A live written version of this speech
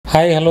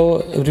Hi,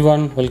 hello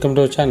everyone, welcome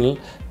to our channel.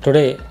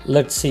 Today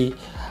let's see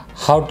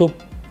how to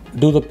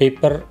do the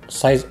paper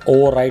size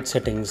override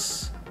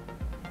settings.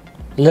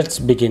 Let's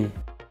begin.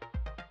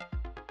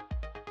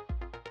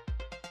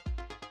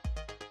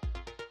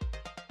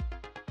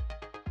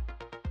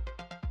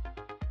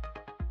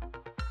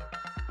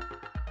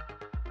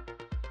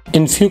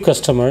 In few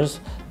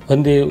customers,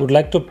 when they would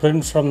like to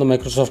print from the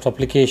Microsoft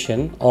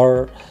application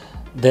or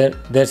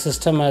their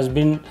system has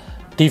been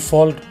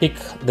default pick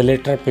the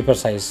letter paper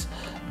size,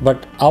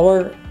 but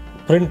our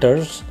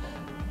printers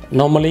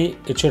normally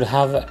it should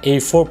have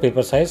A4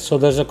 paper size, so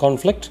there's a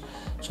conflict,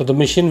 so the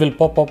machine will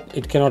pop up,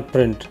 it cannot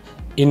print.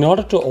 In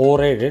order to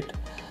override it,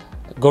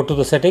 go to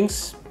the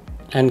settings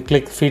and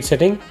click feed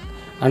setting.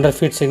 Under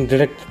feed setting,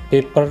 direct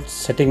paper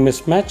setting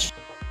mismatch,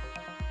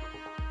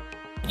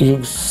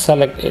 you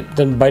select it,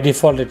 then by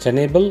default it's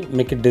enable,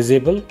 make it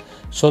disable,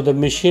 so the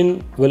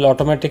machine will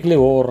automatically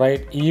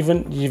override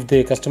even if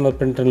the customer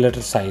print in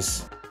letter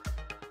size.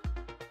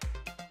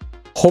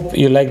 Hope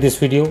you like this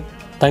video.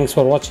 Thanks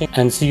for watching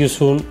and see you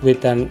soon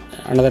with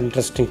another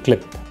interesting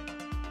clip.